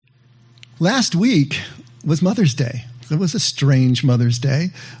Last week was Mother's Day. It was a strange Mother's Day,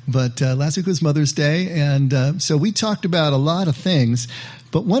 but last week was Mother's Day, and so we talked about a lot of things.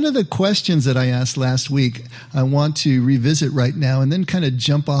 But one of the questions that I asked last week, I want to revisit right now and then kind of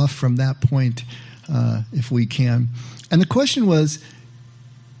jump off from that point if we can. And the question was,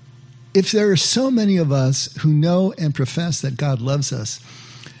 if there are so many of us who know and profess that God loves us,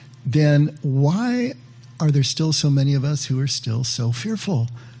 then why are there still so many of us who are still so fearful?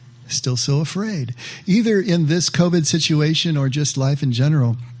 Still so afraid, either in this COVID situation or just life in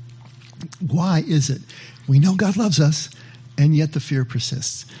general? Why is it we know God loves us and yet the fear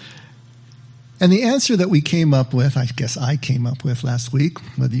persists? And the answer that we came up with, I guess I came up with last week,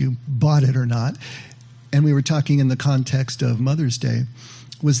 whether you bought it or not, and we were talking in the context of Mother's Day,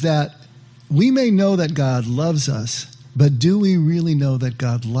 was that we may know that God loves us, but do we really know that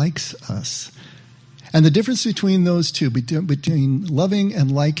God likes us? And the difference between those two, between loving and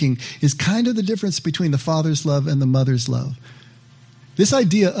liking, is kind of the difference between the father's love and the mother's love. This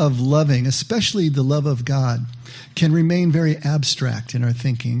idea of loving, especially the love of God, can remain very abstract in our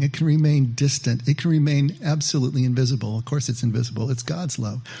thinking. It can remain distant. It can remain absolutely invisible. Of course, it's invisible. It's God's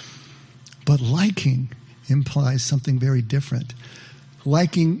love. But liking implies something very different.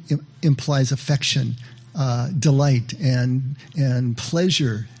 Liking implies affection, delight, and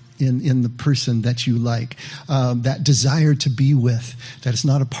pleasure in the person that you like, that desire to be with, that it's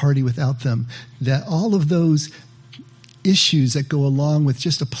not a party without them, that all of those issues that go along with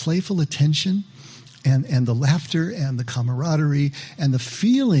just a playful attention and the laughter and the camaraderie and the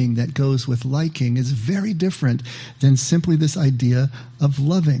feeling that goes with liking is very different than simply this idea of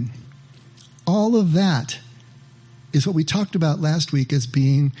loving. All of that is what we talked about last week as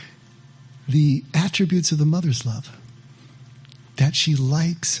being the attributes of the mother's love. That she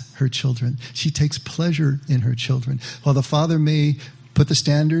likes her children. She takes pleasure in her children. While the father may put the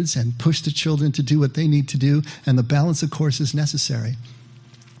standards and push the children to do what they need to do, and the balance, of course, is necessary.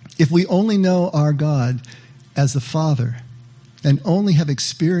 If we only know our God as the Father and only have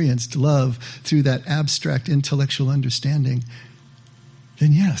experienced love through that abstract intellectual understanding,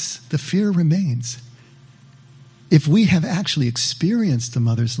 then yes, the fear remains. If we have actually experienced the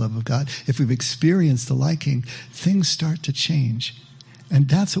mother's love of God, if we've experienced the liking, things start to change. And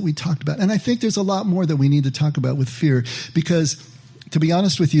that's what we talked about. And I think there's a lot more that we need to talk about with fear, because to be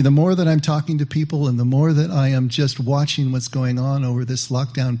honest with you, the more that I'm talking to people and the more that I am just watching what's going on over this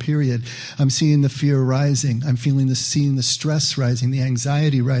lockdown period, I'm seeing the fear rising. I'm seeing the stress rising, the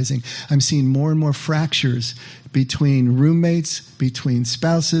anxiety rising. I'm seeing more and more fractures between roommates, between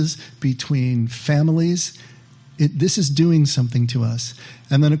spouses, between families. This is doing something to us.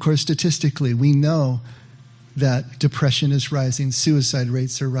 And then, of course, statistically, we know that depression is rising, suicide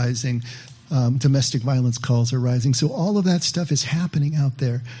rates are rising, domestic violence calls are rising. So all of that stuff is happening out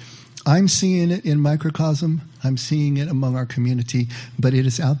there. I'm seeing it in microcosm. I'm seeing it among our community, but it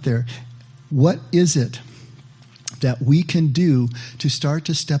is out there. What is it that we can do to start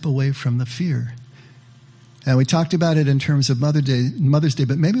to step away from the fear? And we talked about it in terms of Mother's Day,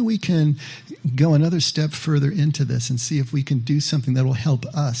 but maybe we can go another step further into this and see if we can do something that will help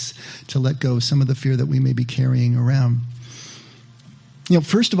us to let go of some of the fear that we may be carrying around.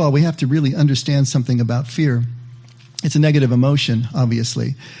 First of all, we have to really understand something about fear. It's a negative emotion,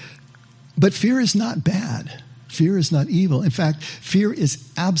 obviously. But fear is not bad. Fear is not evil. In fact, fear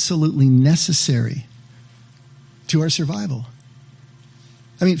is absolutely necessary to our survival.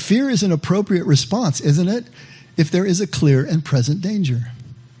 I mean, fear is an appropriate response, isn't it? If there is a clear and present danger.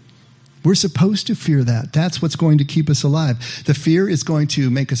 We're supposed to fear that. That's what's going to keep us alive. The fear is going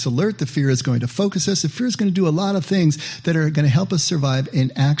to make us alert. The fear is going to focus us. The fear is going to do a lot of things that are going to help us survive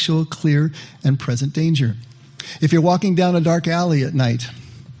in actual, clear, and present danger. If you're walking down a dark alley at night,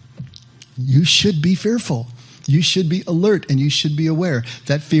 you should be fearful. You should be alert and you should be aware.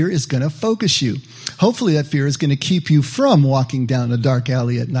 That fear is going to focus you. Hopefully that fear is going to keep you from walking down a dark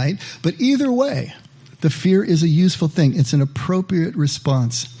alley at night. But either way, the fear is a useful thing. It's an appropriate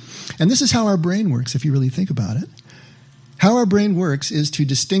response. And this is how our brain works, if you really think about it. How our brain works is to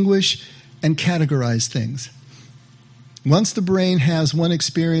distinguish and categorize things. Once the brain has one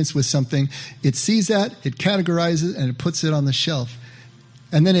experience with something, it sees that, it categorizes, and it puts it on the shelf.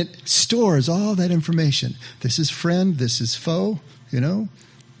 And then it stores all that information. This is friend, this is foe,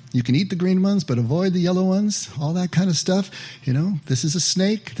 You can eat the green ones, but avoid the yellow ones, all that kind of stuff. This is a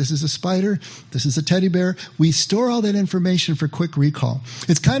snake, this is a spider, this is a teddy bear. We store all that information for quick recall.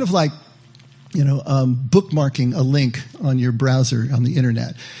 It's kind of like, bookmarking a link on your browser on the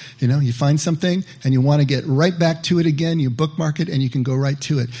internet. You find something and you want to get right back to it again, you bookmark it and you can go right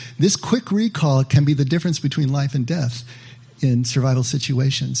to it. This quick recall can be the difference between life and death. in survival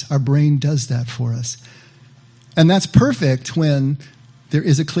situations. Our brain does that for us. And that's perfect when there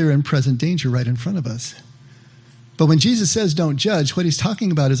is a clear and present danger right in front of us. But when Jesus says don't judge, what he's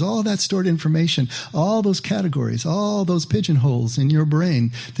talking about is all that stored information, all those categories, all those pigeonholes in your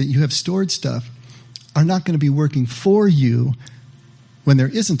brain that you have stored stuff are not going to be working for you when there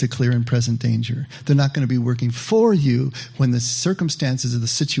isn't a clear and present danger. They're not going to be working for you when the circumstances of the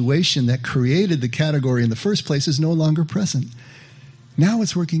situation that created the category in the first place is no longer present. Now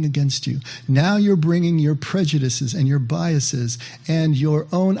it's working against you. Now you're bringing your prejudices and your biases and your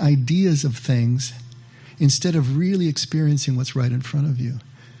own ideas of things instead of really experiencing what's right in front of you.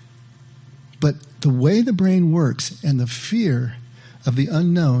 But the way the brain works and the fear of the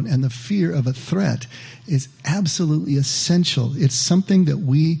unknown and the fear of a threat is absolutely essential. It's something that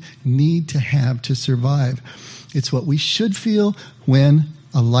we need to have to survive. It's what we should feel when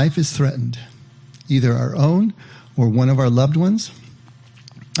a life is threatened, either our own or one of our loved ones.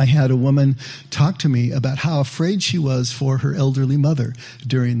 I had a woman talk to me about how afraid she was for her elderly mother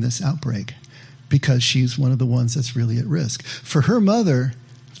during this outbreak because she's one of the ones that's really at risk. For her mother,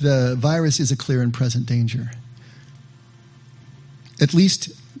 the virus is a clear and present danger, at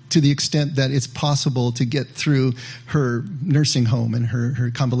least to the extent that it's possible to get through her nursing home and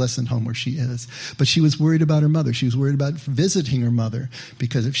her convalescent home where she is. But she was worried about her mother. She was worried about visiting her mother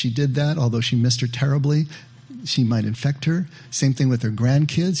because if she did that, although she missed her terribly, she might infect her. Same thing with her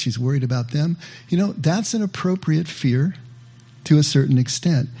grandkids. She's worried about them. That's an appropriate fear to a certain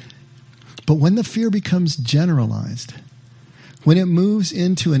extent. But when the fear becomes generalized, when it moves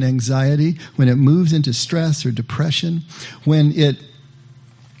into an anxiety, when it moves into stress or depression, when it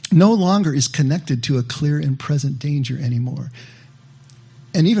no longer is connected to a clear and present danger anymore,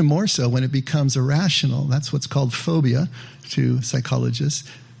 and even more so when it becomes irrational, that's what's called phobia to psychologists,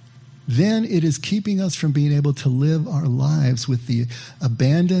 then it is keeping us from being able to live our lives with the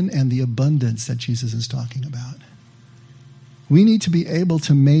abandon and the abundance that Jesus is talking about. We need to be able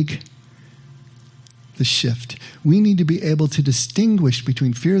to make the shift. We need to be able to distinguish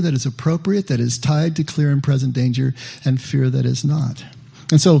between fear that is appropriate, that is tied to clear and present danger, and fear that is not.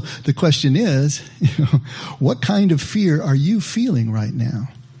 And so the question is, what kind of fear are you feeling right now?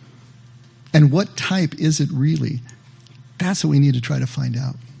 And what type is it really? That's what we need to try to find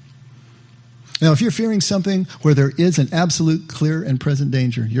out. Now, if you're fearing something where there is an absolute clear and present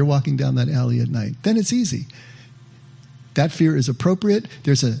danger, you're walking down that alley at night, then it's easy. That fear is appropriate.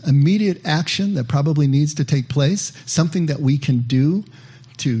 There's an immediate action that probably needs to take place, something that we can do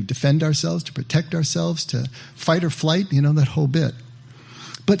to defend ourselves, to protect ourselves, to fight or flight, that whole bit.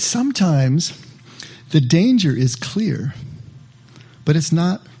 But sometimes the danger is clear, but it's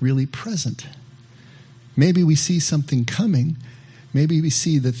not really present. Maybe we see something coming. Maybe we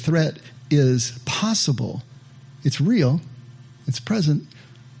see the threat is possible. It's real. It's present.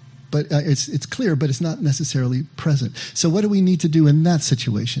 But it's clear, but it's not necessarily present. So what do we need to do in that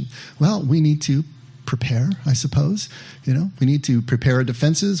situation? Well, we need to prepare, I suppose. We need to prepare our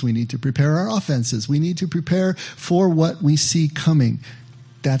defenses. We need to prepare our offenses. We need to prepare for what we see coming.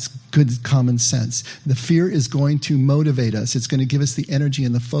 That's good common sense. The fear is going to motivate us. It's going to give us the energy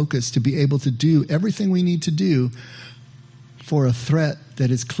and the focus to be able to do everything we need to do for a threat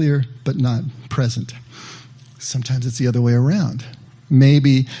that is clear but not present. Sometimes it's the other way around.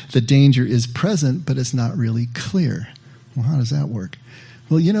 Maybe the danger is present, but it's not really clear. Well, how does that work?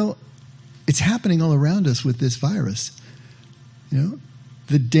 Well, it's happening all around us with this virus.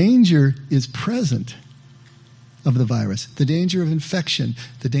 The danger is present of the virus, the danger of infection,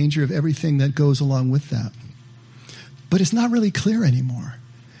 the danger of everything that goes along with that. But it's not really clear anymore.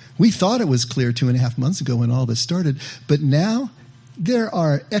 We thought it was clear 2.5 months ago when all this started, but now there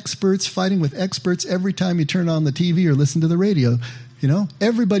are experts fighting with experts every time you turn on the TV or listen to the radio.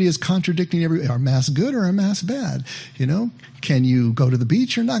 Everybody is contradicting are masks good or are masks bad? Can you go to the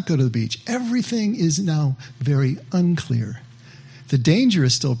beach or not go to the beach? Everything is now very unclear. The danger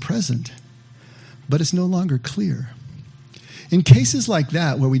is still present, but it's no longer clear. In cases like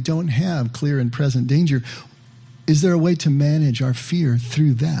that, where we don't have clear and present danger, is there a way to manage our fear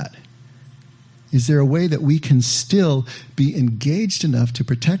through that? Is there a way that we can still be engaged enough to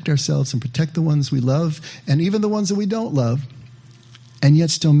protect ourselves and protect the ones we love and even the ones that we don't love, and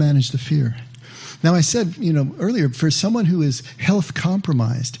yet still manage the fear? Now, I said, earlier, for someone who is health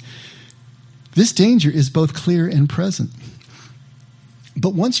compromised, this danger is both clear and present.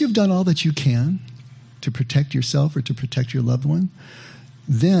 But once you've done all that you can to protect yourself or to protect your loved one,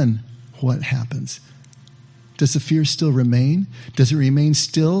 then what happens? Does the fear still remain? Does it remain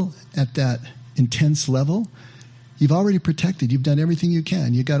still at that intense level? You've already protected. You've done everything you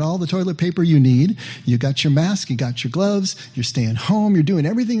can. You got all the toilet paper you need. You got your mask. You got your gloves. You're staying home. You're doing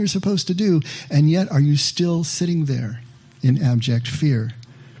everything you're supposed to do. And yet, are you still sitting there in abject fear?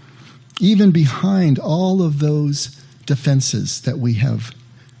 Even behind all of those defenses that we have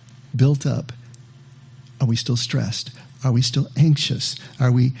built up, are we still stressed? Are we still anxious?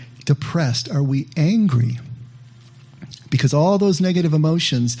 Are we depressed? Are we angry? Because all those negative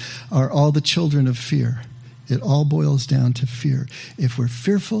emotions are all the children of fear. It all boils down to fear. If we're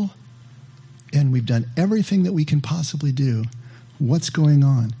fearful and we've done everything that we can possibly do, what's going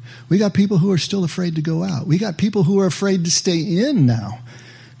on? We got people who are still afraid to go out. We got people who are afraid to stay in now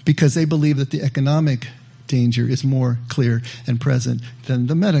because they believe that the economic danger is more clear and present than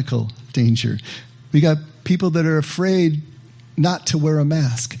the medical danger. We got people that are afraid not to wear a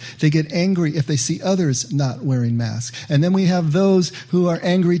mask. They get angry if they see others not wearing masks. And then we have those who are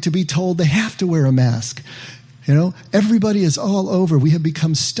angry to be told they have to wear a mask. You know, everybody is all over. We have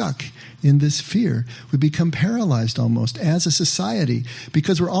become stuck in this fear. We become paralyzed almost as a society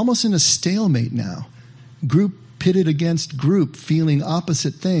because we're almost in a stalemate now. Group pitted against group, feeling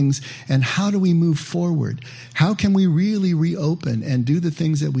opposite things. And how do we move forward? How can we really reopen and do the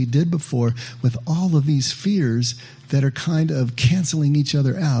things that we did before with all of these fears that are kind of canceling each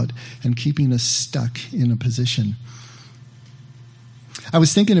other out and keeping us stuck in a position? I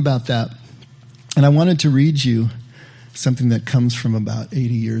was thinking about that, and I wanted to read you something that comes from about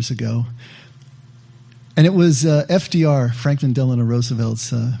 80 years ago. And it was FDR, Franklin Delano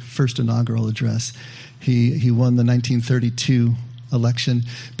Roosevelt's first inaugural address. He won the 1932 election,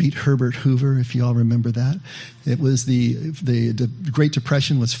 beat Herbert Hoover, if you all remember that. It was the Great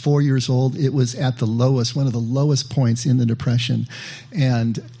Depression was 4 years old. It was at the lowest, one of the lowest points in the Depression.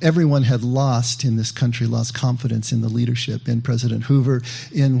 And everyone had lost in this country, lost confidence in the leadership, in President Hoover,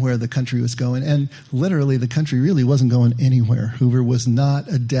 in where the country was going. And literally, the country really wasn't going anywhere. Hoover was not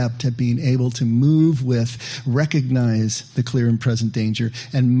adept at being able to move with, recognize the clear and present danger,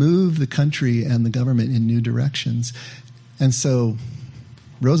 and move the country and the government in new directions. And so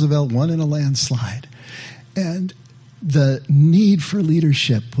Roosevelt won in a landslide. And the need for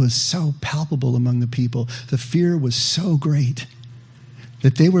leadership was so palpable among the people. The fear was so great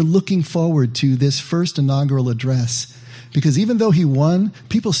that they were looking forward to this first inaugural address. Because even though he won,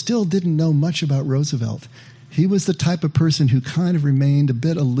 people still didn't know much about Roosevelt. He was the type of person who kind of remained a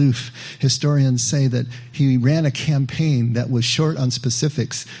bit aloof. Historians say that he ran a campaign that was short on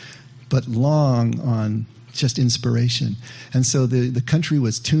specifics, but long on just inspiration. And so the country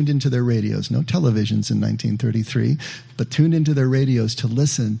was tuned into their radios, no televisions in 1933, but tuned into their radios to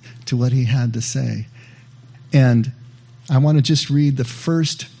listen to what he had to say. And I want to just read the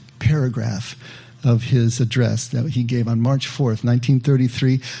first paragraph of his address that he gave on March 4th,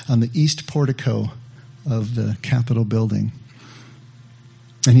 1933, on the east portico of the Capitol building.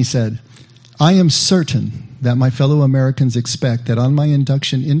 And he said, "I am certain that my fellow Americans expect that on my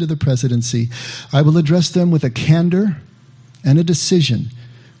induction into the presidency, I will address them with a candor and a decision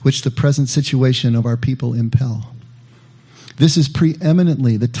which the present situation of our people impel. This is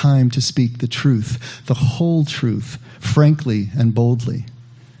preeminently the time to speak the truth, the whole truth, frankly and boldly.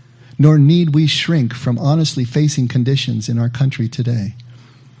 Nor need we shrink from honestly facing conditions in our country today.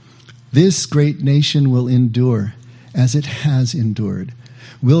 This great nation will endure as it has endured,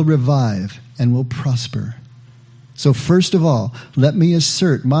 will revive, and will prosper. So first of all, let me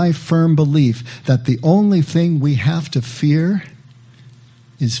assert my firm belief that the only thing we have to fear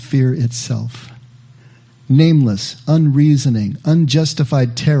is fear itself. Nameless, unreasoning,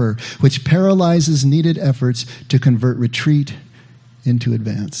 unjustified terror, which paralyzes needed efforts to convert retreat into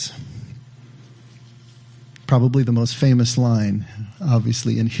advance." Probably the most famous line,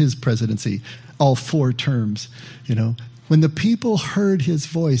 obviously, in his presidency, all 4 terms, you know. When the people heard his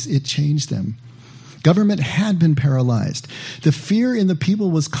voice, it changed them. Government had been paralyzed. The fear in the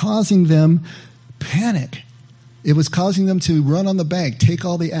people was causing them panic. It was causing them to run on the bank, take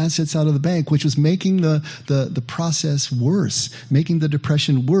all the assets out of the bank, which was making the process worse, making the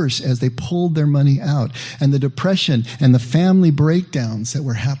depression worse as they pulled their money out. And the depression and the family breakdowns that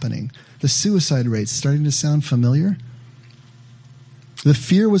were happening, the suicide rates starting to sound familiar. The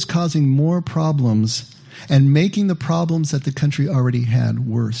fear was causing more problems and making the problems that the country already had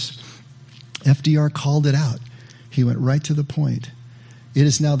worse. FDR called it out. He went right to the point. It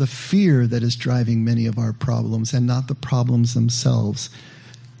is now the fear that is driving many of our problems and not the problems themselves.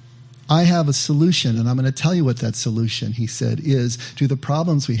 I have a solution, and I'm going to tell you what that solution, he said, is to the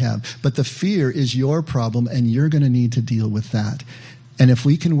problems we have. But the fear is your problem, and you're going to need to deal with that. And if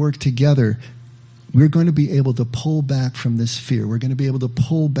we can work together, we're going to be able to pull back from this fear. We're going to be able to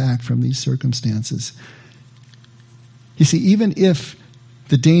pull back from these circumstances. You see, even if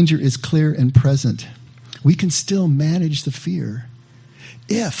the danger is clear and present, we can still manage the fear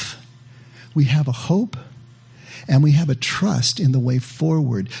if we have a hope and we have a trust in the way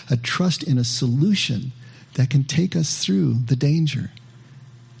forward, a trust in a solution that can take us through the danger.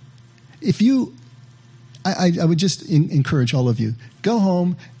 I would just encourage all of you, go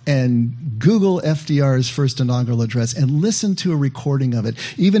home and Google FDR's first inaugural address and listen to a recording of it,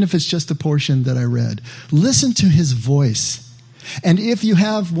 even if it's just a portion that I read. Listen to his voice. And if you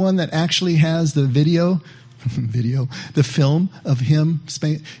have one that actually has the the film of him,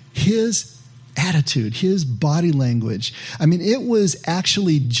 his attitude, his body language. I mean, it was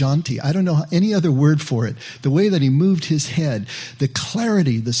actually jaunty. I don't know any other word for it. The way that he moved his head, the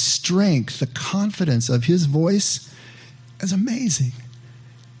clarity, the strength, the confidence of his voice is amazing.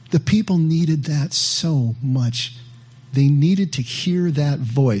 The people needed that so much. They needed to hear that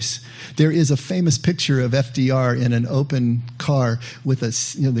voice. There is a famous picture of FDR in an open car with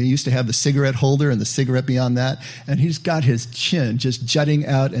they used to have the cigarette holder and the cigarette beyond that, and he's got his chin just jutting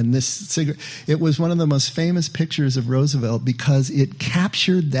out, and this cigarette. It was one of the most famous pictures of Roosevelt because it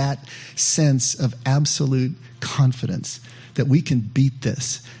captured that sense of absolute confidence that we can beat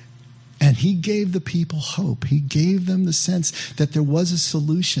this. And he gave the people hope. He gave them the sense that there was a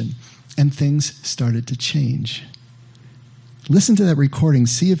solution, and things started to change. Listen to that recording.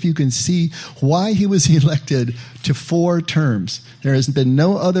 See if you can see why he was elected to 4 terms. There has been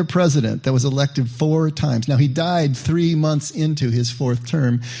no other president that was elected 4 times. Now, he died 3 months into his 4th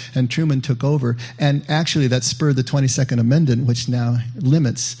term, and Truman took over. And actually, that spurred the 22nd Amendment, which now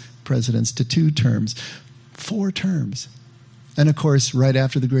limits presidents to 2 terms. 4 terms. And, of course, right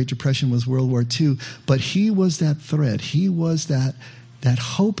after the Great Depression was World War II. But he was that thread. He was that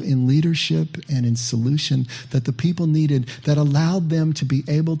hope in leadership and in solution that the people needed, that allowed them to be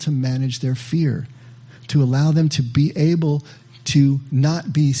able to manage their fear, to allow them to be able to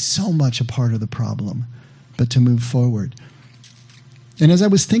not be so much a part of the problem, but to move forward. And as I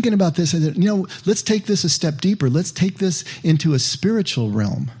was thinking about this, I said, let's take this a step deeper. Let's take this into a spiritual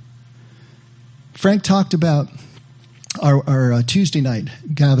realm. Frank talked about our Tuesday night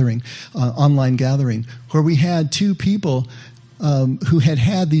gathering, online gathering, where we had 2 people who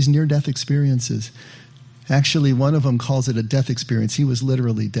had these near-death experiences. Actually, one of them calls it a death experience. He was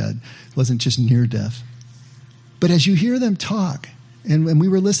literally dead. It wasn't just near death. But as you hear them talk, and we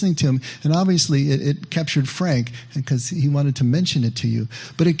were listening to him, and obviously it captured Frank because he wanted to mention it to you,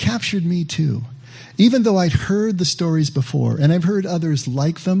 but it captured me too. Even though I'd heard the stories before, and I've heard others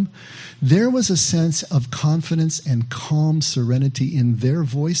like them, there was a sense of confidence and calm serenity in their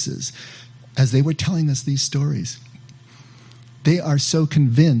voices as they were telling us these stories. They are so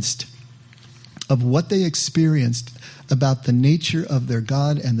convinced of what they experienced about the nature of their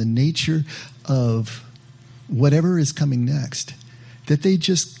God and the nature of whatever is coming next, that they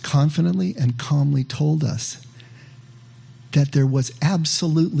just confidently and calmly told us that there was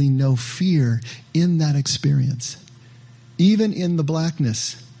absolutely no fear in that experience. Even in the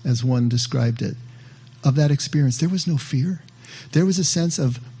blackness, as one described it, of that experience, there was no fear. There was a sense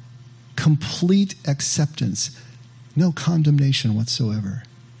of complete acceptance, no condemnation whatsoever.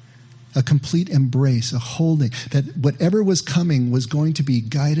 A complete embrace, a holding, that whatever was coming was going to be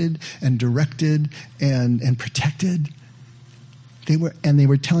guided and directed and protected. They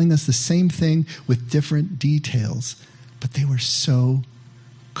were telling us the same thing with different details, but they were so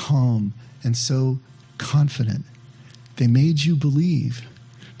calm and so confident. They made you believe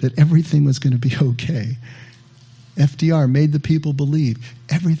that everything was going to be okay. FDR made the people believe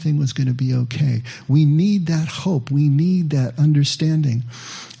everything was going to be okay. We need that hope. We need that understanding.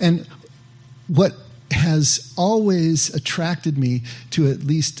 And what has always attracted me to at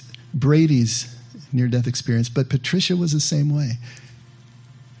least Brady's near-death experience, but Patricia was the same way,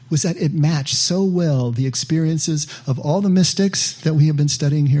 was that it matched so well the experiences of all the mystics that we have been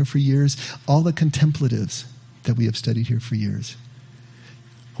studying here for years, all the contemplatives that we have studied here for years.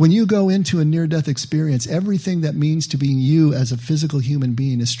 When you go into a near-death experience, everything that means to be you as a physical human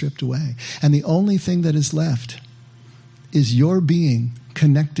being is stripped away. And the only thing that is left is your being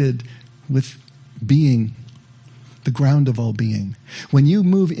connected with being, the ground of all being. When you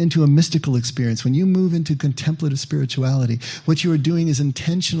move into a mystical experience, when you move into contemplative spirituality, what you are doing is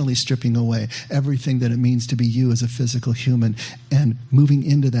intentionally stripping away everything that it means to be you as a physical human and moving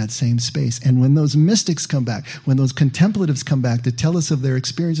into that same space. And when those mystics come back, when those contemplatives come back to tell us of their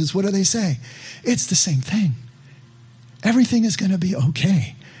experiences, what do they say? It's the same thing. Everything is going to be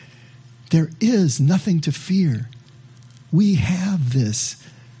okay. There is nothing to fear. We have this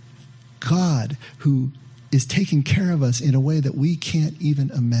God who is taking care of us in a way that we can't even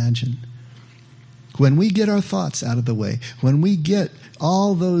imagine. When we get our thoughts out of the way, when we get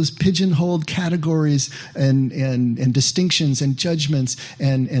all those pigeonholed categories and distinctions and judgments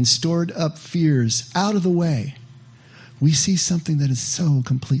and stored up fears out of the way, we see something that is so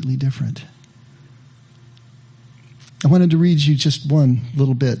completely different. I wanted to read you just one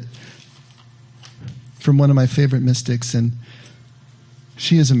little bit from one of my favorite mystics, and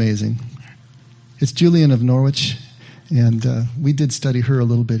she is amazing. It's Julian of Norwich, and we did study her a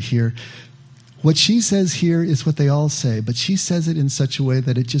little bit here. What she says here is what they all say, but she says it in such a way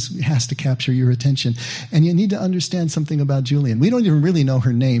that it just has to capture your attention. And you need to understand something about Julian. We don't even really know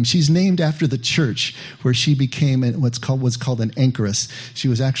her name. She's named after the church where she became what's called an anchoress. She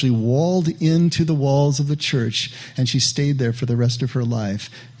was actually walled into the walls of the church, and she stayed there for the rest of her life.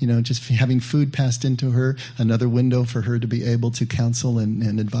 You know, just having food passed into her, another window for her to be able to counsel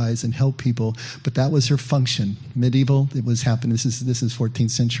and advise and help people. But that was her function. Medieval, it was happening. This is 14th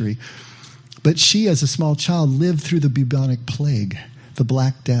century. But she, as a small child, lived through the bubonic plague, the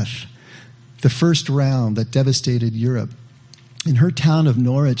Black Death, the first round that devastated Europe. In her town of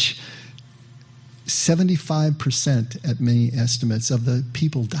Norwich, 75%, at many estimates, of the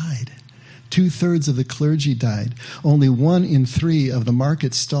people died. 2/3 of the clergy died. Only 1 in 3 of the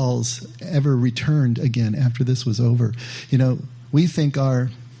market stalls ever returned again after this was over. You know, we think our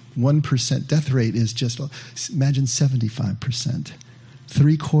 1% death rate is just, imagine 75%.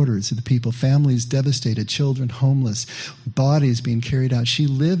 3/4 of the people, families devastated, children homeless, bodies being carried out. She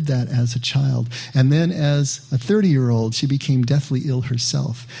lived that as a child. And then as a 30-year-old, she became deathly ill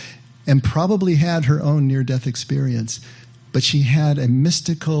herself and probably had her own near-death experience. But she had a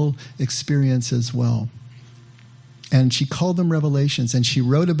mystical experience as well. And she called them revelations, and she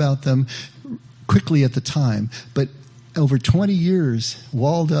wrote about them quickly at the time. But over 20 years,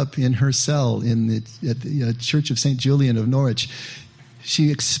 walled up in her cell at the Church of St. Julian of Norwich,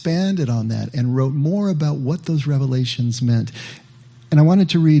 she expanded on that and wrote more about what those revelations meant. And I wanted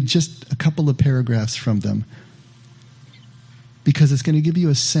to read just a couple of paragraphs from them because it's going to give you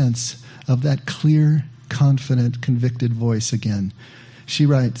a sense of that clear, confident, convicted voice again. She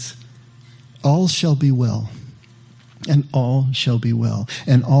writes, "All shall be well, and all shall be well,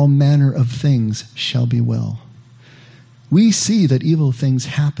 and all manner of things shall be well. We see that evil things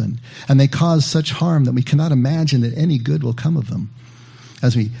happen, and they cause such harm that we cannot imagine that any good will come of them.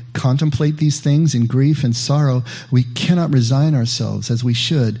 As we contemplate these things in grief and sorrow, we cannot resign ourselves, as we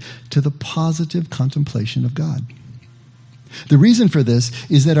should, to the positive contemplation of God. The reason for this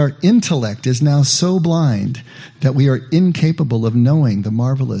is that our intellect is now so blind that we are incapable of knowing the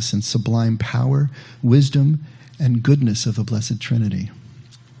marvelous and sublime power, wisdom, and goodness of the Blessed Trinity.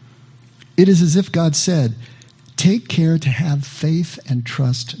 It is as if God said, 'Take care to have faith and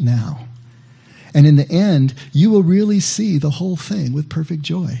trust now. And in the end, you will really see the whole thing with perfect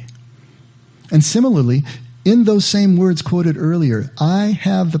joy.' And similarly, in those same words quoted earlier, 'I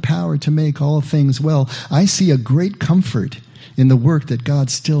have the power to make all things well,' I see a great comfort in the work that God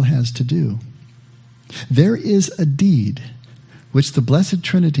still has to do. There is a deed which the Blessed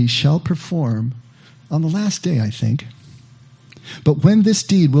Trinity shall perform on the last day, I think. But when this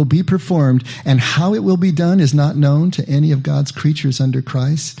deed will be performed and how it will be done is not known to any of God's creatures under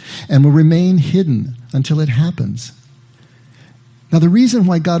Christ and will remain hidden until it happens. Now, the reason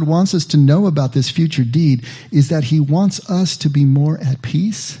why God wants us to know about this future deed is that he wants us to be more at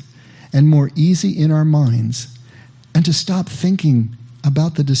peace and more easy in our minds and to stop thinking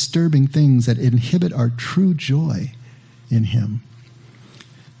about the disturbing things that inhibit our true joy in him.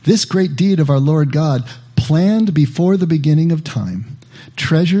 This great deed of our Lord God, planned before the beginning of time,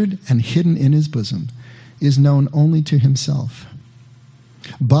 treasured and hidden in his bosom, is known only to himself.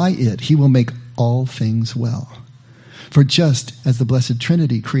 By it he will make all things well. For just as the Blessed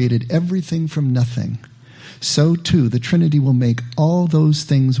Trinity created everything from nothing, so too the Trinity will make all those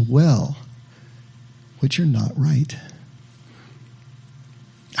things well which are not right."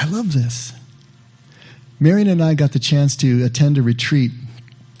 I love this. Marion and I got the chance to attend a retreat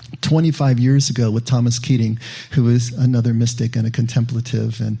 25 years ago with Thomas Keating, who is another mystic and a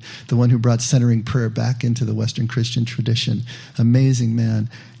contemplative and the one who brought centering prayer back into the Western Christian tradition. Amazing man.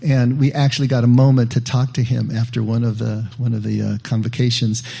 And we actually got a moment to talk to him after one of the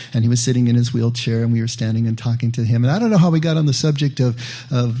convocations, and he was sitting in his wheelchair, and we were standing and talking to him. And I don't know how we got on the subject of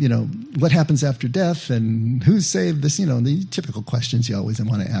what happens after death and who's saved. The typical questions you always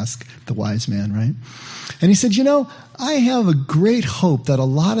want to ask the wise man, right? And he said, I have a great hope that a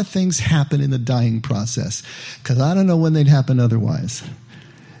lot of things happen in the dying process, because I don't know when they'd happen otherwise.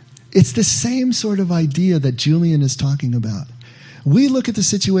 It's the same sort of idea that Julian is talking about. We look at the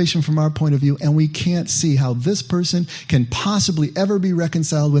situation from our point of view and we can't see how this person can possibly ever be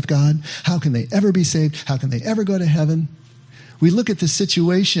reconciled with God. How can they ever be saved? How can they ever go to heaven? We look at the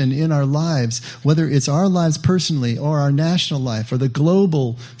situation in our lives, whether it's our lives personally or our national life or the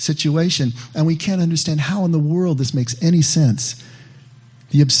global situation, and we can't understand how in the world this makes any sense.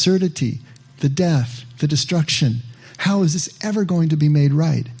 The absurdity, the death, the destruction. How is this ever going to be made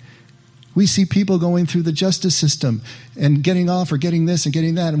right? We see people going through the justice system and getting off or getting this and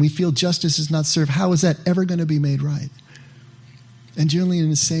getting that, and we feel justice is not served. How is that ever going to be made right? And Julian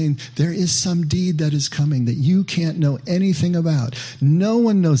is saying there is some deed that is coming that you can't know anything about. No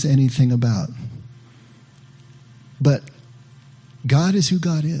one knows anything about. But God is who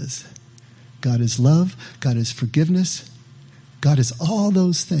God is. God is love. God is forgiveness. God is all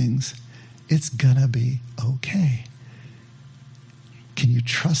those things. It's going to be okay. Can you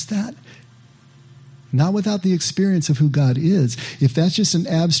trust that? Not without the experience of who God is. If that's just an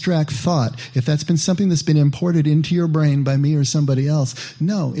abstract thought, if that's been something that's been imported into your brain by me or somebody else,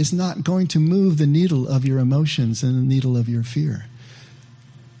 no, it's not going to move the needle of your emotions and the needle of your fear.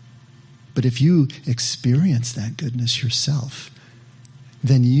 But if you experience that goodness yourself,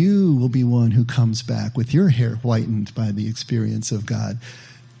 then you will be one who comes back with your hair whitened by the experience of God,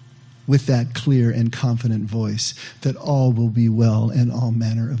 with that clear and confident voice that all will be well and all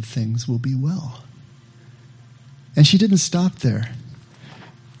manner of things will be well. And she didn't stop there.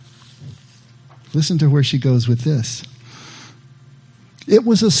 Listen to where she goes with this. It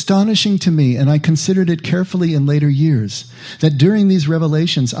was astonishing to me, and I considered it carefully in later years, that during these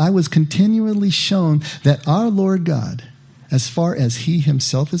revelations I was continually shown that our Lord God, as far as he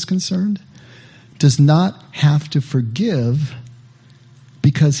himself is concerned, does not have to forgive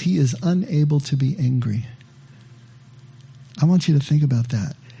because he is unable to be angry. I want you to think about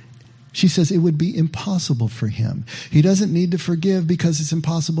that. She says it would be impossible for him. He doesn't need to forgive because it's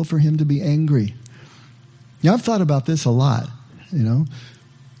impossible for him to be angry. Now, I've thought about this a lot,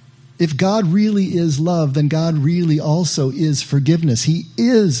 If God really is love, then God really also is forgiveness. He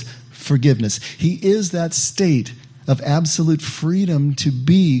is forgiveness. He is that state of absolute freedom to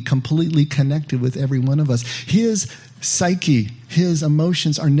be completely connected with every one of us. His psyche, his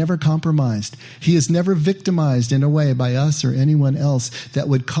emotions are never compromised. He is never victimized in a way by us or anyone else that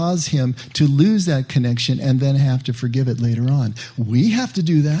would cause him to lose that connection and then have to forgive it later on. We have to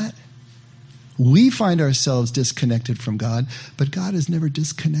do that. We find ourselves disconnected from God, but God is never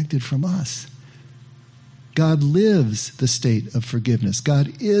disconnected from us. God lives the state of forgiveness.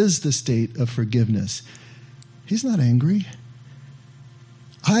 God is the state of forgiveness. He's not angry.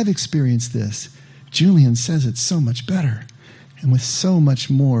 I've experienced this. Julian says it so much better and with so much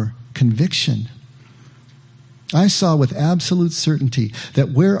more conviction. I saw with absolute certainty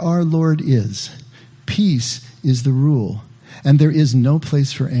that where our Lord is, peace is the rule, and there is no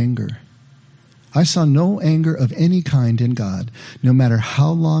place for anger. I saw no anger of any kind in God, no matter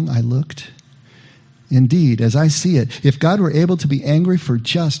how long I looked. Indeed, as I see it, if God were able to be angry for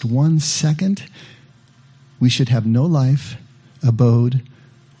just 1 second, we should have no life, abode,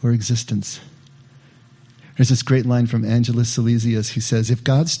 or existence. There's this great line from Angelus Silesius who says, if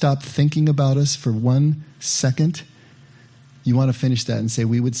God stopped thinking about us for 1 second, you want to finish that and say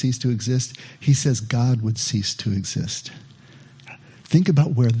we would cease to exist? He says God would cease to exist. Think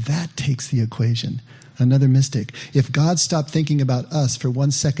about where that takes the equation. Another mystic. If God stopped thinking about us for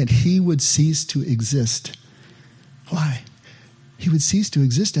 1 second, he would cease to exist. Why? He would cease to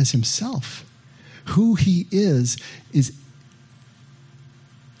exist as himself. Who he is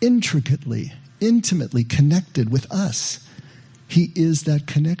intricately, intimately connected with us. He is that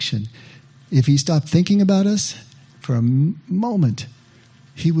connection. If he stopped thinking about us for a moment,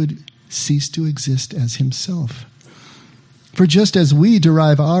 he would cease to exist as himself. For just as we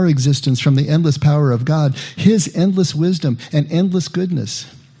derive our existence from the endless power of God, his endless wisdom and endless goodness,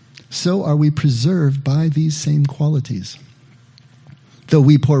 so are we preserved by these same qualities. Though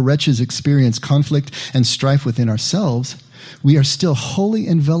we poor wretches experience conflict and strife within ourselves, we are still wholly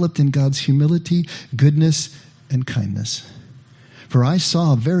enveloped in God's humility, goodness, and kindness. For I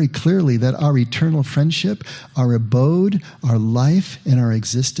saw very clearly that our eternal friendship, our abode, our life, and our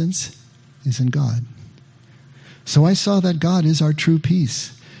existence is in God. So I saw that God is our true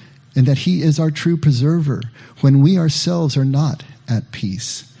peace, and that he is our true preserver when we ourselves are not at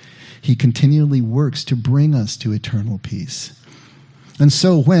peace. He continually works to bring us to eternal peace. And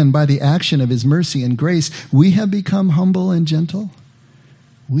so when, by the action of his mercy and grace, we have become humble and gentle,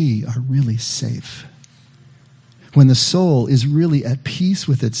 we are really safe. When the soul is really at peace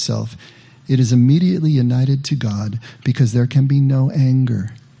with itself, it is immediately united to God because there can be no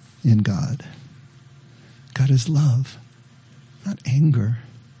anger in God. God is love. not anger.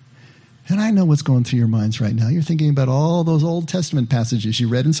 And I know what's going through your minds right now. You're thinking about all those Old Testament passages you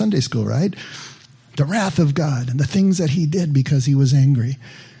read in Sunday school, right? The wrath of God and the things that he did because he was angry.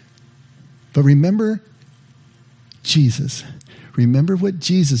 But remember Jesus. Remember what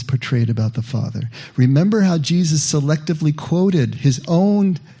Jesus portrayed about the Father. Remember how Jesus selectively quoted his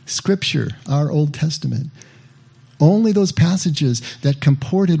own scripture, our Old Testament. Only those passages that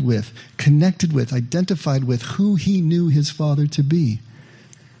comported with, connected with, identified with who he knew his Father to be.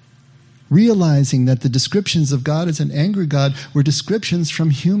 Realizing that the descriptions of God as an angry God were descriptions from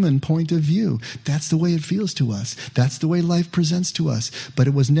human point of view. That's the way it feels to us. That's the way life presents to us. But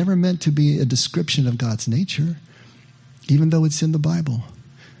it was never meant to be a description of God's nature, even though it's in the Bible.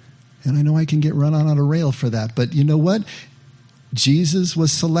 And I know I can get run on a rail for that, but you know what? Jesus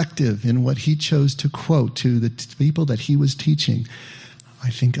was selective in what he chose to quote to the people that he was teaching. I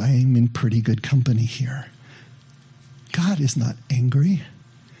think I am in pretty good company here. God is not angry.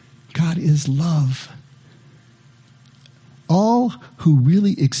 God is love. All who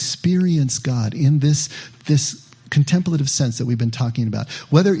really experience God in this contemplative sense that we've been talking about,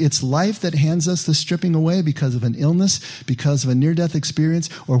 whether it's life that hands us the stripping away because of an illness, because of a near-death experience,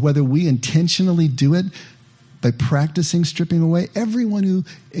 or whether we intentionally do it by practicing stripping away, everyone who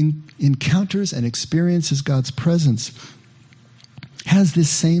encounters and experiences God's presence has this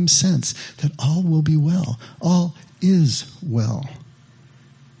same sense that all will be well, all is well.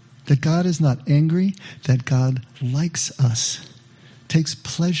 That God is not angry, that God likes us, takes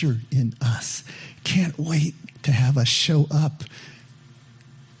pleasure in us, can't wait to have us show up.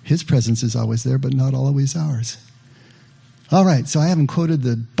 His presence is always there, but not always ours. All right, so I haven't quoted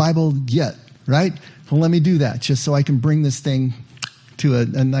the Bible yet, right? Well, let me do that just so I can bring this thing to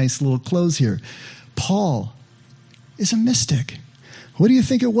a nice little close here. Paul is a mystic. What do you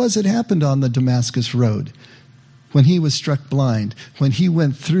think it was that happened on the Damascus Road when he was struck blind, when he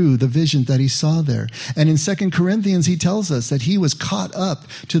went through the vision that he saw there? And in 2 Corinthians, he tells us that he was caught up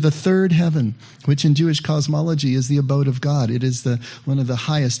to the third heaven, which in Jewish cosmology is the abode of God. It is one of the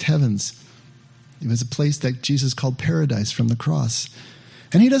highest heavens. It was a place that Jesus called paradise from the cross.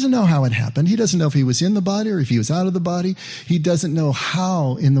 And he doesn't know how it happened. He doesn't know if he was in the body or if he was out of the body. He doesn't know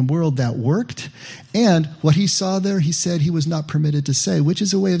how in the world that worked. And what he saw there, he said he was not permitted to say, which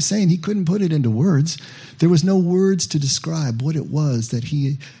is a way of saying he couldn't put it into words. There was no words to describe what it was that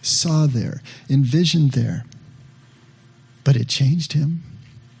he saw there, envisioned there. But it changed him.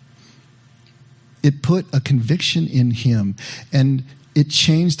 It put a conviction in him, and it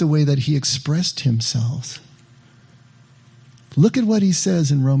changed the way that he expressed himself. Look at what he says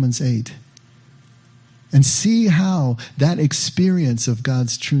in Romans 8 and see how that experience of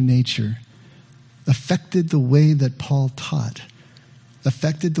God's true nature affected the way that Paul taught,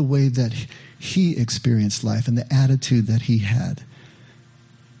 affected the way that he experienced life and the attitude that he had.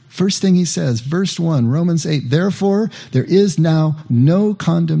 First thing he says, verse 1, Romans 8, therefore there is now no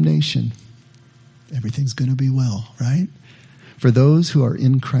condemnation. Everything's going to be well, right? For those who are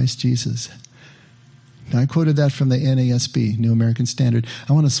in Christ Jesus. Now, I quoted that from the NASB, New American Standard.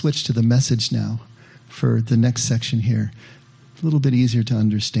 I want to switch to the Message now for the next section here. A little bit easier to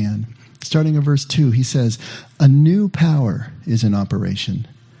understand. Starting in verse 2, he says, a new power is in operation.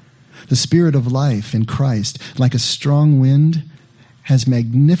 The Spirit of life in Christ, like a strong wind, has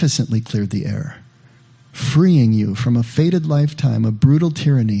magnificently cleared the air, freeing you from a fated lifetime of brutal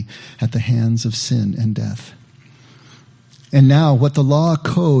tyranny at the hands of sin and death. And now what the law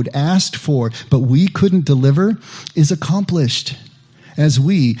code asked for, but we couldn't deliver, is accomplished as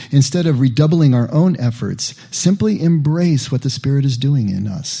we, instead of redoubling our own efforts, simply embrace what the Spirit is doing in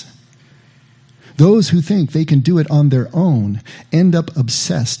us. Those who think they can do it on their own end up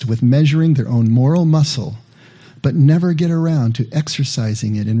obsessed with measuring their own moral muscle, but never get around to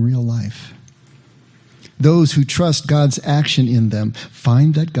exercising it in real life. Those who trust God's action in them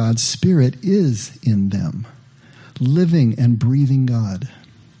find that God's Spirit is in them, living and breathing God.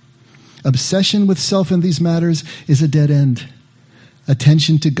 Obsession with self in these matters is a dead end.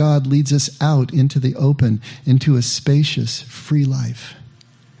 Attention to God leads us out into the open, into a spacious, free life.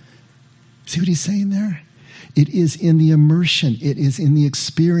 See what he's saying there? It is in the immersion, it is in the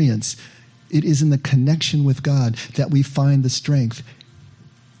experience, it is in the connection with God that we find the strength.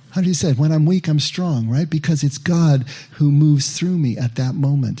 How did he say? When I'm weak, I'm strong, right? Because it's God who moves through me at that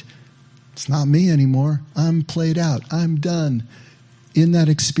moment. It's not me anymore. I'm played out. I'm done. In that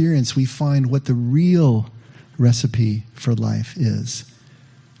experience, we find what the real recipe for life is.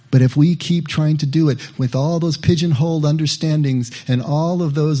 But if we keep trying to do it with all those pigeonholed understandings and all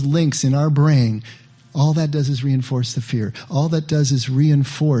of those links in our brain, all that does is reinforce the fear. All that does is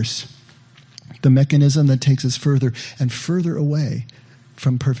reinforce the mechanism that takes us further and further away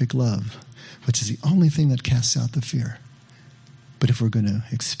from perfect love, which is the only thing that casts out the fear. But if we're going to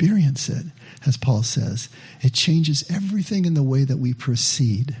experience it, as Paul says, it changes everything in the way that we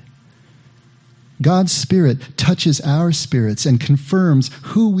proceed. God's Spirit touches our spirits and confirms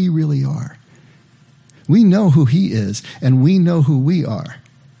who we really are. We know who He is, and we know who we are.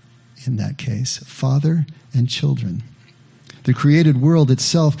 In that case, father and children. The created world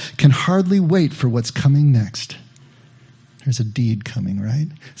itself can hardly wait for what's coming next. There's a deed coming, right?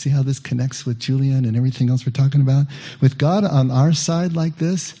 See how this connects with Julian and everything else we're talking about? With God on our side like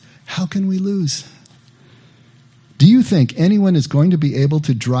this, how can we lose? Do you think anyone is going to be able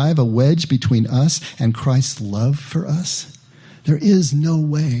to drive a wedge between us and Christ's love for us? There is no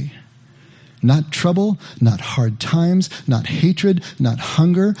way. Not trouble, not hard times, not hatred, not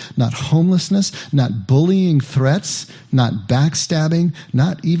hunger, not homelessness, not bullying threats, not backstabbing,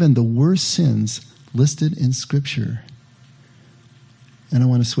 not even the worst sins listed in Scripture. And I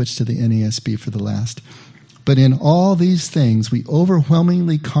want to switch to the NASB for the last. But in all these things we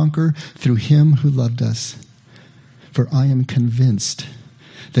overwhelmingly conquer through Him who loved us. For I am convinced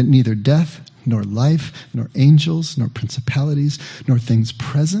that neither death, nor life, nor angels, nor principalities, nor things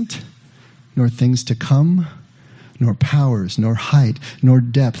present, nor things to come, nor powers, nor height, nor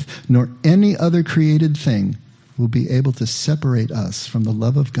depth, nor any other created thing will be able to separate us from the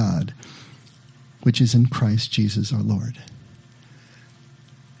love of God, which is in Christ Jesus our Lord.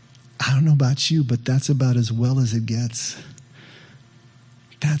 I don't know about you, but that's about as well as it gets.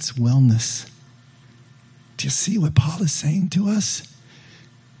 That's wellness. Do you see what Paul is saying to us?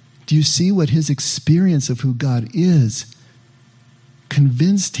 Do you see what his experience of who God is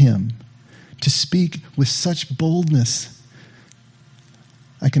convinced him to speak with such boldness?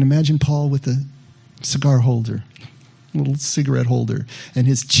 I can imagine Paul with a cigar holder, little cigarette holder, and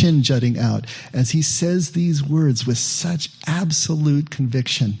his chin jutting out as he says these words with such absolute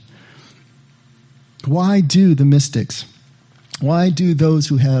conviction. Why do the mystics, why do those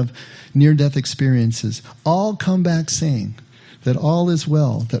who have near-death experiences all come back saying that all is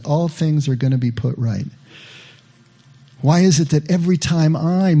well, that all things are going to be put right? Why is it that every time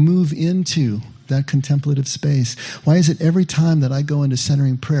I move into that contemplative space, why is it every time that I go into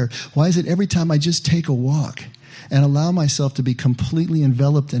centering prayer, why is it every time I just take a walk and allow myself to be completely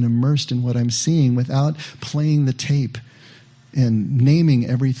enveloped and immersed in what I'm seeing without playing the tape and naming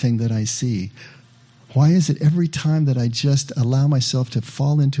everything that I see? Why is it every time that I just allow myself to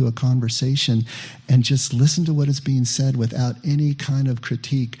fall into a conversation and just listen to what is being said without any kind of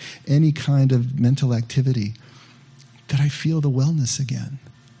critique, any kind of mental activity, that I feel the wellness again,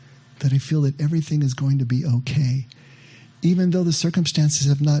 that I feel that everything is going to be okay, even though the circumstances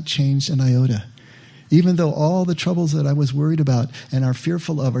have not changed an iota, even though all the troubles that I was worried about and are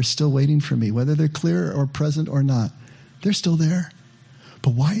fearful of are still waiting for me, whether they're clear or present or not, they're still there.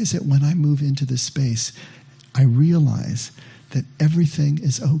 But why is it when I move into this space, I realize that everything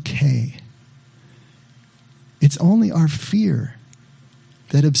is okay? It's only our fear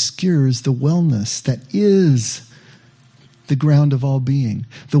that obscures the wellness that is the ground of all being,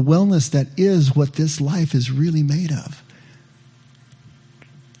 the wellness that is what this life is really made of.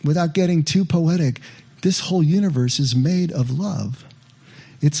 Without getting too poetic, this whole universe is made of love.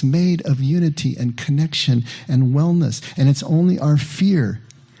 It's made of unity and connection and wellness. And it's only our fear,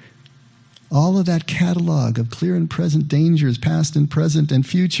 all of that catalog of clear and present dangers, past and present and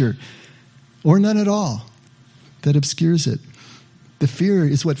future, or none at all, that obscures it. The fear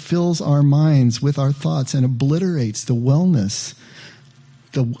is what fills our minds with our thoughts and obliterates the wellness,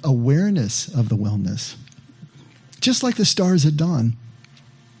 the awareness of the wellness. Just like the stars at dawn.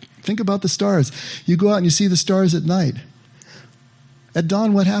 Think about the stars. You go out and you see the stars at night. At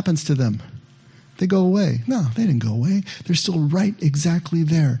dawn, what happens to them? They go away. No, they didn't go away. They're still right exactly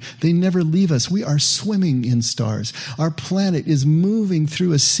there. They never leave us. We are swimming in stars. Our planet is moving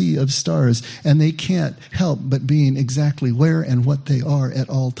through a sea of stars, and they can't help but being exactly where and what they are at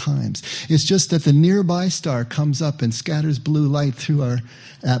all times. It's just that the nearby star comes up and scatters blue light through our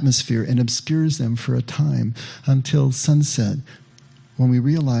atmosphere and obscures them for a time until sunset, when we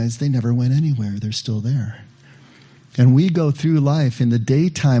realize they never went anywhere. They're still there. And we go through life in the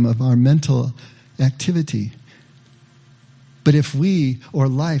daytime of our mental activity. But if we, or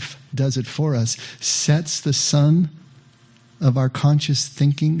life does it for us, sets the sun of our conscious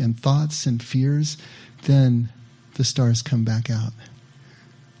thinking and thoughts and fears, then the stars come back out.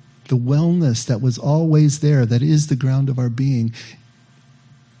 The wellness that was always there, that is the ground of our being,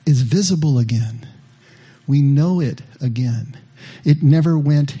 is visible again. We know it again. It never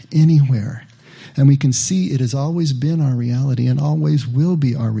went anywhere. And we can see it has always been our reality and always will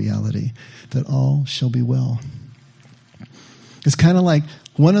be our reality, that all shall be well. It's kind of like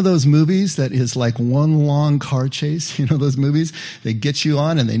one of those movies that is like one long car chase. You know those movies? They get you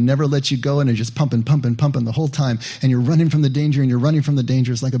on and they never let you go, and they're just pumping the whole time. And you're running from the danger and you're running from the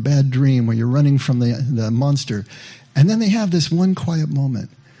danger. It's like a bad dream where you're running from the monster. And then they have this one quiet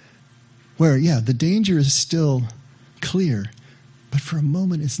moment where, the danger is still clear, but for a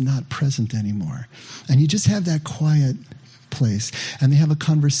moment it's not present anymore. And you just have that quiet place, and they have a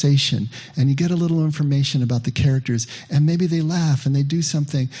conversation, and you get a little information about the characters, and maybe they laugh and they do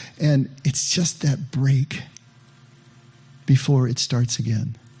something, and it's just that break before it starts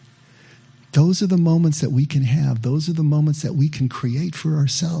again. Those are the moments that we can have. Those are the moments that we can create for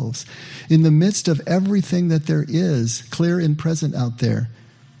ourselves in the midst of everything that there is clear and present out there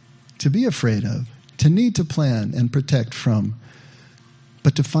to be afraid of, to need to plan and protect from.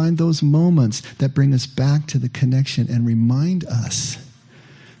 But to find those moments that bring us back to the connection and remind us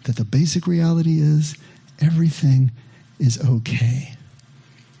that the basic reality is everything is okay.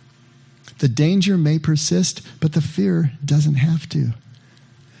 The danger may persist, but the fear doesn't have to.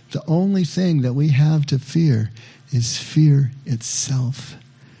 The only thing that we have to fear is fear itself.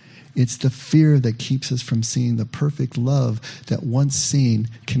 It's the fear that keeps us from seeing the perfect love that once seen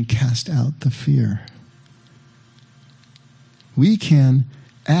can cast out the fear. We can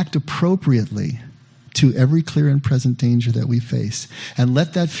act appropriately to every clear and present danger that we face, and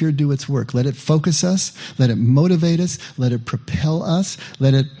let that fear do its work. Let it focus us, let it motivate us, let it propel us,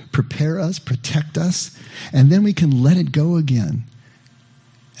 let it prepare us, protect us, and then we can let it go again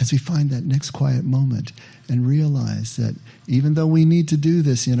as we find that next quiet moment and realize that even though we need to do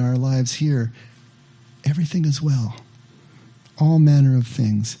this in our lives here, everything is well. All manner of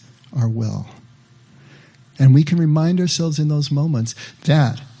things are well. And we can remind ourselves in those moments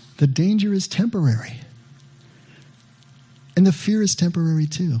that the danger is temporary. And the fear is temporary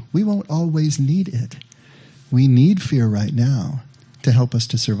too. We won't always need it. We need fear right now to help us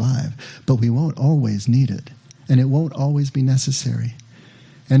to survive, but we won't always need it. And it won't always be necessary.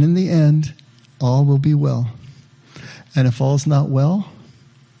 And in the end, all will be well. And if all's not well,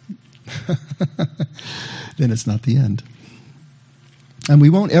 then it's not the end. And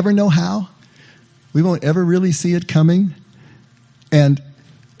we won't ever know how. We won't ever really see it coming, and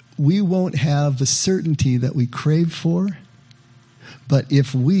we won't have the certainty that we crave for. But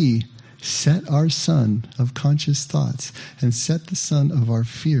if we set our sun of conscious thoughts and set the sun of our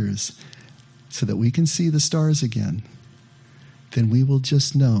fears so that we can see the stars again, then we will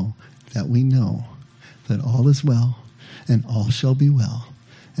just know that all is well, and all shall be well,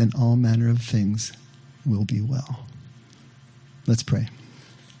 and all manner of things will be well. Let's pray.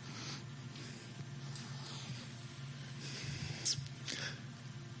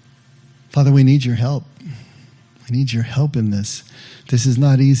 Father, we need your help. We need your help in this. This is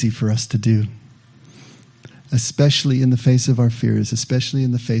not easy for us to do, especially in the face of our fears, especially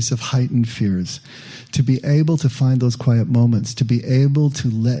in the face of heightened fears, to be able to find those quiet moments, to be able to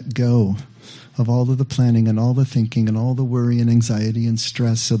let go of all of the planning and all the thinking and all the worry and anxiety and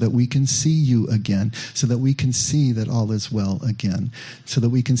stress so that we can see you again, so that we can see that all is well again, so that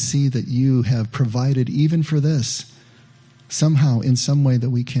we can see that you have provided even for this. Somehow, in some way that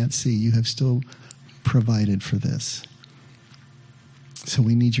we can't see, you have still provided for this. So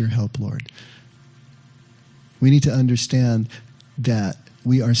we need your help, Lord. We need to understand that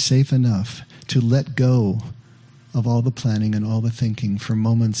we are safe enough to let go of all the planning and all the thinking for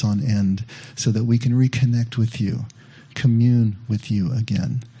moments on end so that we can reconnect with you, commune with you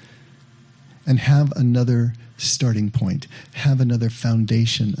again, and have another starting point, have another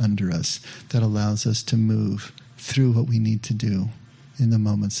foundation under us that allows us to move through what we need to do in the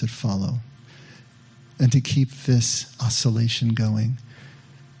moments that follow, and to keep this oscillation going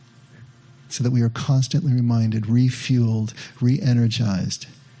so that we are constantly reminded, refueled, re-energized,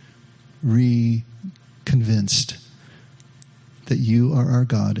 re-convinced that you are our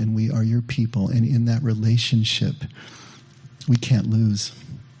God and we are your people, and in that relationship we can't lose.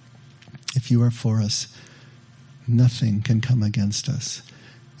 If you are for us, nothing can come against us.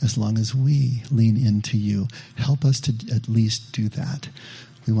 As long as we lean into you, help us to at least do that.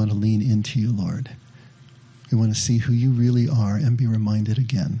 We want to lean into you, Lord. We want to see who you really are and be reminded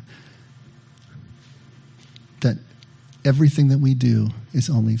again that everything that we do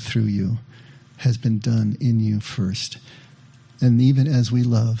is only through you, has been done in you first. And even as we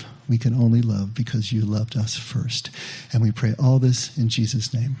love, we can only love because you loved us first. And we pray all this in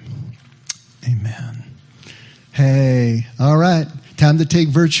Jesus' name. Amen. Hey, all right. Time to take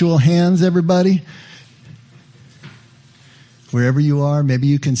virtual hands, everybody. Wherever you are, maybe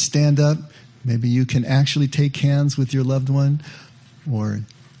you can stand up, Maybe you can actually take hands with your loved one, or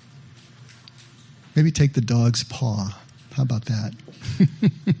maybe take the dog's paw. How about that?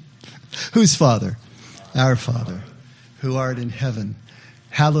 Whose Father? Our Father, who art in heaven,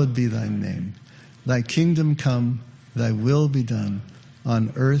 hallowed be thy name. Thy kingdom come, thy will be done,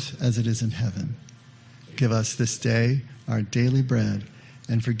 on earth as it is in heaven. Give us this day our daily bread,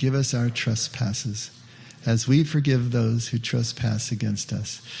 and forgive us our trespasses, as we forgive those who trespass against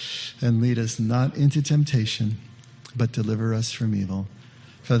us. And lead us not into temptation, but deliver us from evil.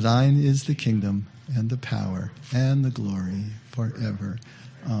 For thine is the kingdom, and the power, and the glory, forever.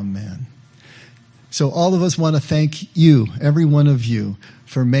 Amen. So all of us want to thank you, every one of you,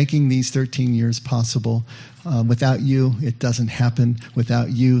 for making these 13 years possible. Without you, it doesn't happen. Without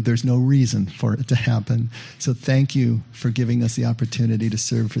you, there's no reason for it to happen. So thank you for giving us the opportunity to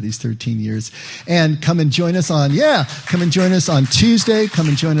serve for these 13 years. And come and join us on Tuesday. Come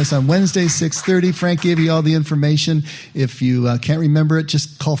and join us on Wednesday, 6:30. Frank gave you all the information. If you can't remember it,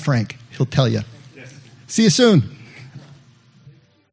 just call Frank. He'll tell you. Yes. See you soon.